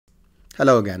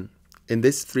Hello again. In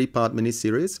this three-part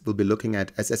mini-series, we'll be looking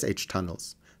at SSH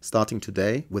tunnels, starting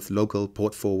today with local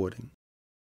port forwarding.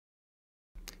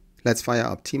 Let's fire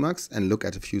up Tmux and look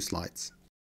at a few slides.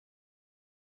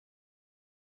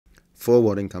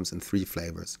 Forwarding comes in three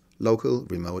flavors: local,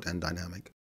 remote, and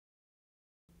dynamic.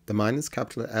 The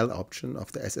 -L option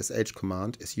of the SSH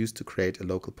command is used to create a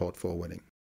local port forwarding.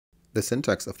 The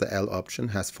syntax of the L option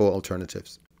has four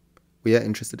alternatives. We are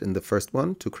interested in the first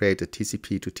one, to create a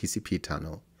TCP to TCP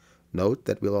tunnel. Note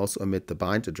that we'll also omit the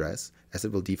bind address, as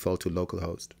it will default to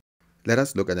localhost. Let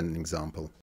us look at an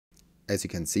example. As you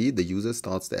can see, the user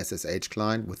starts the SSH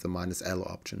client with the -L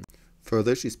option.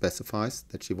 Further, she specifies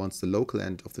that she wants the local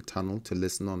end of the tunnel to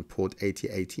listen on port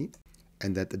 8080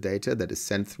 and that the data that is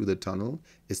sent through the tunnel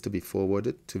is to be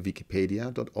forwarded to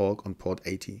wikipedia.org on port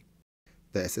 80.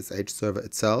 The SSH server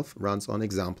itself runs on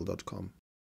example.com.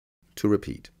 To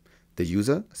repeat, the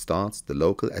user starts the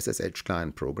local SSH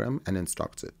client program and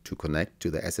instructs it to connect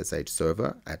to the SSH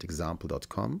server at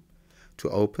example.com, to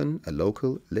open a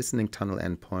local listening tunnel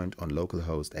endpoint on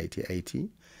localhost 8080,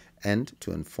 and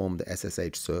to inform the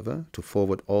SSH server to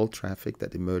forward all traffic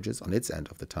that emerges on its end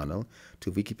of the tunnel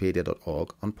to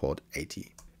wikipedia.org on port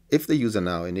 80. If the user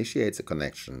now initiates a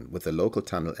connection with the local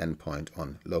tunnel endpoint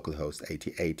on localhost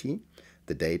 8080,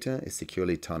 the data is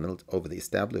securely tunneled over the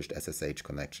established SSH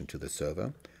connection to the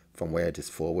server, from where it is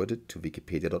forwarded to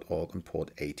wikipedia.org on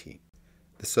port 80.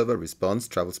 The server response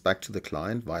travels back to the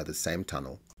client via the same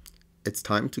tunnel. It's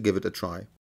time to give it a try.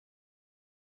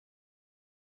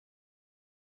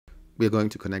 We are going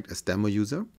to connect as demo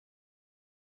user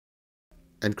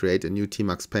and create a new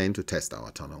Tmux pane to test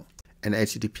our tunnel. An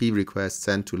HTTP request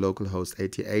sent to localhost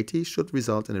 8080 should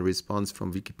result in a response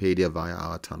from Wikipedia via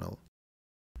our tunnel.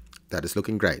 That is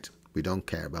looking great. We don't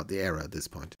care about the error at this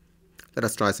point. Let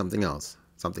us try something else,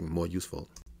 something more useful.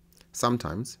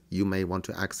 Sometimes you may want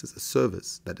to access a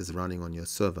service that is running on your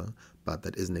server but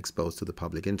that isn't exposed to the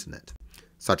public internet.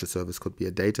 Such a service could be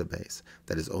a database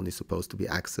that is only supposed to be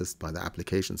accessed by the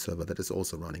application server that is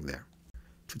also running there.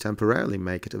 To temporarily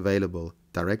make it available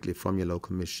directly from your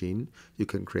local machine, you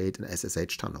can create an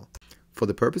SSH tunnel. For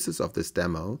the purposes of this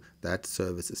demo, that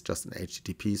service is just an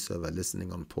HTTP server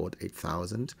listening on port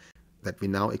 8000 that we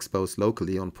now expose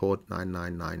locally on port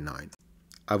 9999.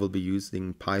 I will be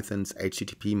using Python's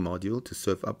HTTP module to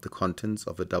serve up the contents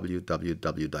of a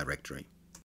www directory.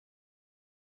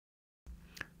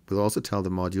 We'll also tell the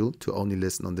module to only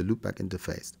listen on the loopback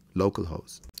interface,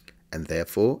 localhost. And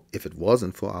therefore, if it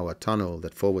wasn't for our tunnel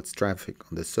that forwards traffic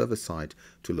on the server side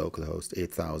to localhost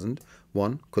 8000,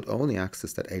 one could only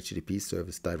access that HTTP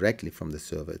service directly from the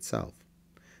server itself.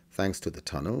 Thanks to the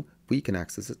tunnel, we can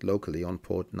access it locally on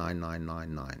port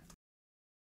 9999.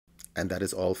 And that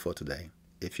is all for today.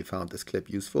 If you found this clip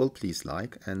useful, please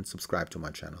like and subscribe to my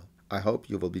channel. I hope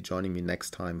you will be joining me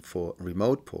next time for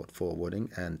remote port forwarding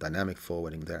and dynamic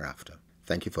forwarding thereafter.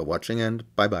 Thank you for watching and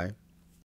bye-bye.